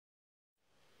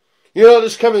You know,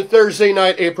 this coming Thursday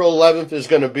night, April 11th, is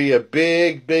going to be a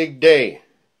big, big day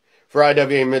for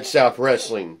IWA Mid-South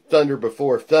Wrestling. Thunder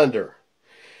before thunder.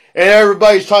 And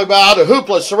everybody's talking about all the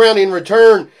hoopla surrounding the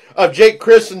return of Jake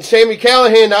Crist and Sami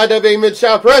Callihan to IWA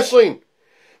Mid-South Wrestling.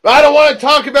 But I don't want to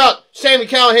talk about Sami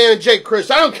Callihan and Jake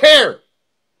Crist. I don't care.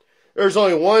 There's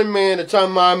only one man that's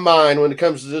on my mind when it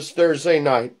comes to this Thursday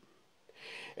night.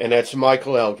 And that's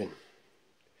Michael Elgin.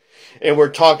 And we're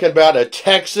talking about a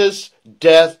Texas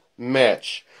death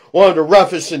match. One of the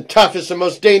roughest and toughest and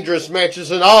most dangerous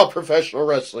matches in all professional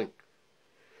wrestling.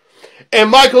 And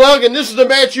Michael Elgin, this is the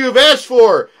match you have asked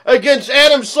for against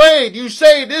Adam Slade. You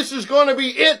say this is going to be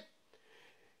it.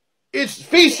 It's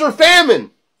feast or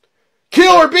famine.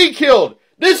 Kill or be killed.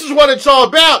 This is what it's all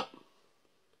about.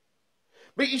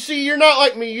 But you see, you're not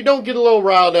like me. You don't get a little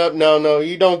riled up. No,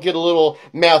 you don't get a little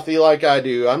mouthy like I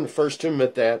do. I'm the first to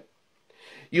admit that.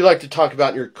 You like to talk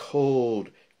about your cold,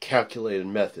 calculated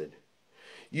method.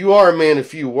 You are a man of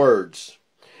few words.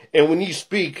 And when you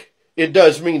speak, it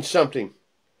does mean something.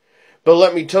 But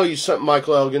let me tell you something,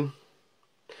 Michael Elgin.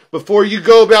 Before you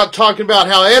go about talking about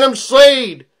how Adam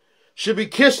Slade should be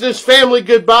kissing his family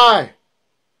goodbye,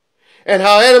 and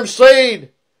how Adam Slade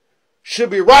should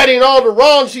be righting all the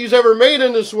wrongs he's ever made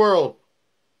in this world,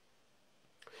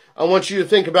 I want you to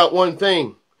think about one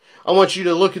thing. I want you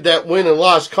to look at that win and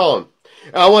loss column.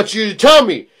 And I want you to tell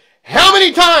me, how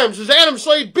many times has Adam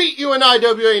Slade beat you in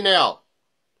IWA now?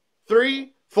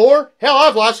 3, 4? Hell,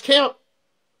 I've lost count.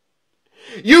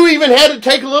 You even had to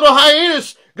take a little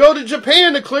hiatus, go to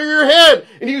Japan to clear your head.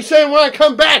 And you said, when I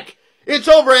come back, it's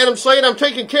over, Adam Slade, I'm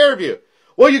taking care of you.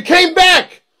 Well, you came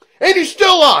back, and you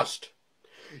still lost.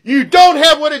 You don't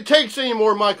have what it takes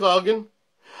anymore, Michael Elgin.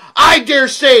 I dare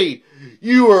say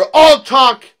you are all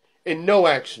talk and no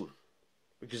action.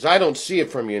 Because I don't see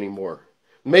it from you anymore.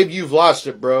 Maybe you've lost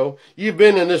it, bro. You've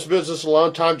been in this business a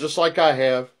long time, just like I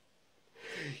have.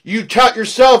 You tout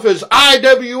yourself as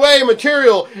IWA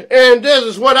material, and this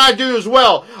is what I do as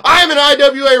well. I'm an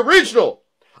IWA original.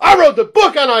 I wrote the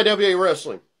book on IWA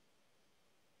wrestling.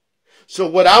 So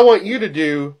what I want you to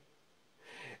do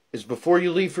is before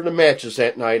you leave for the matches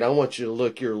that night, I want you to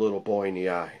look your little boy in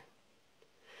the eye.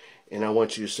 And I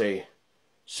want you to say,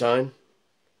 son,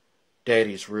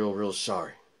 Daddy's real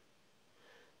sorry.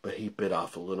 But he bit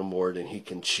off a little more than he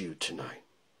can chew tonight.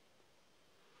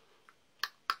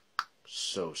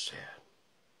 So sad.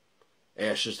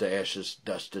 Ashes to ashes,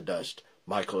 dust to dust.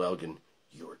 Michael Elgin,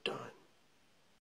 you're done.